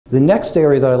The next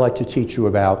area that I'd like to teach you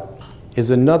about is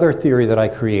another theory that I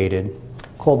created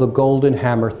called the golden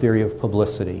hammer theory of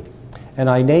publicity. And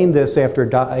I named this after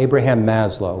Abraham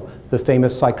Maslow, the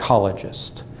famous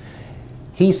psychologist.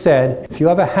 He said, if you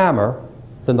have a hammer,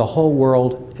 then the whole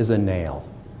world is a nail.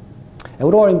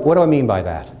 And what do I mean by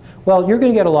that? Well, you're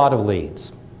going to get a lot of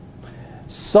leads.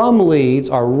 Some leads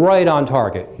are right on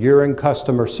target. You're in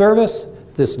customer service.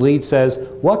 This lead says,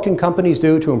 what can companies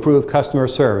do to improve customer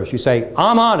service? You say,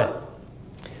 I'm on it.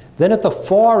 Then at the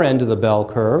far end of the bell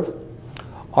curve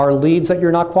are leads that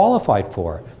you're not qualified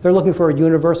for. They're looking for a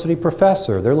university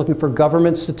professor. They're looking for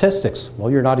government statistics.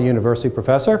 Well, you're not a university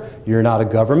professor. You're not a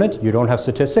government. You don't have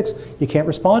statistics. You can't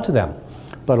respond to them.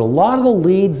 But a lot of the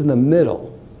leads in the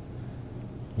middle,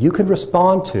 you can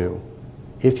respond to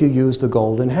if you use the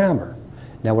golden hammer.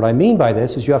 Now, what I mean by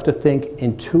this is you have to think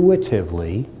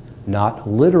intuitively, not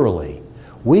literally.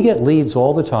 We get leads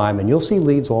all the time, and you'll see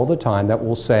leads all the time that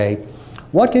will say,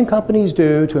 what can companies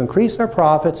do to increase their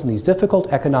profits in these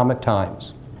difficult economic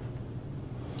times?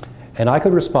 And I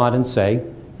could respond and say,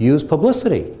 use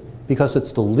publicity, because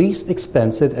it's the least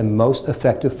expensive and most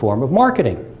effective form of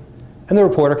marketing. And the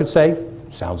reporter could say,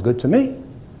 sounds good to me.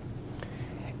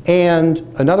 And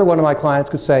another one of my clients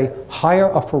could say, hire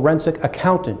a forensic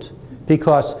accountant,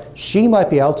 because she might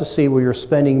be able to see where you're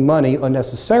spending money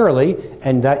unnecessarily,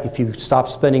 and that if you stop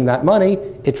spending that money,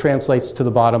 it translates to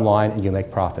the bottom line and you make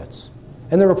profits.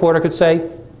 And the reporter could say,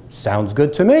 sounds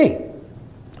good to me.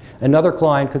 Another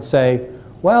client could say,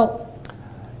 well,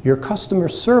 your customer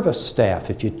service staff,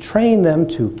 if you train them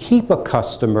to keep a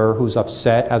customer who's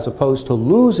upset as opposed to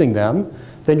losing them,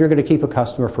 then you're going to keep a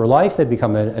customer for life. They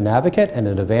become an advocate and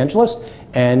an evangelist,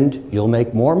 and you'll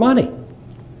make more money.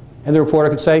 And the reporter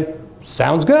could say,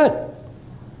 sounds good.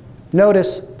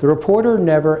 Notice, the reporter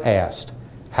never asked,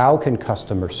 how can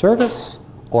customer service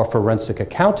or forensic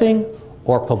accounting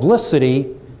or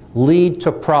publicity lead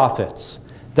to profits?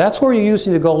 That's where you're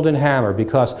using the golden hammer,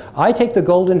 because I take the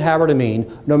golden hammer to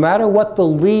mean no matter what the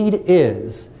lead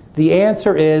is, the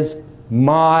answer is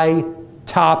my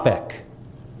topic.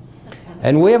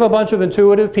 And we have a bunch of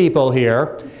intuitive people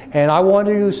here, and I want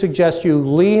to suggest you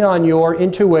lean on your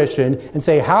intuition and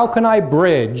say, how can I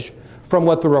bridge from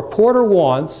what the reporter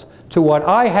wants to what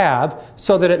I have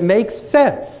so that it makes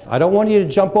sense? I don't want you to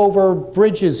jump over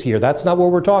bridges here. That's not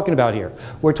what we're talking about here.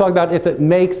 We're talking about if it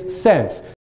makes sense.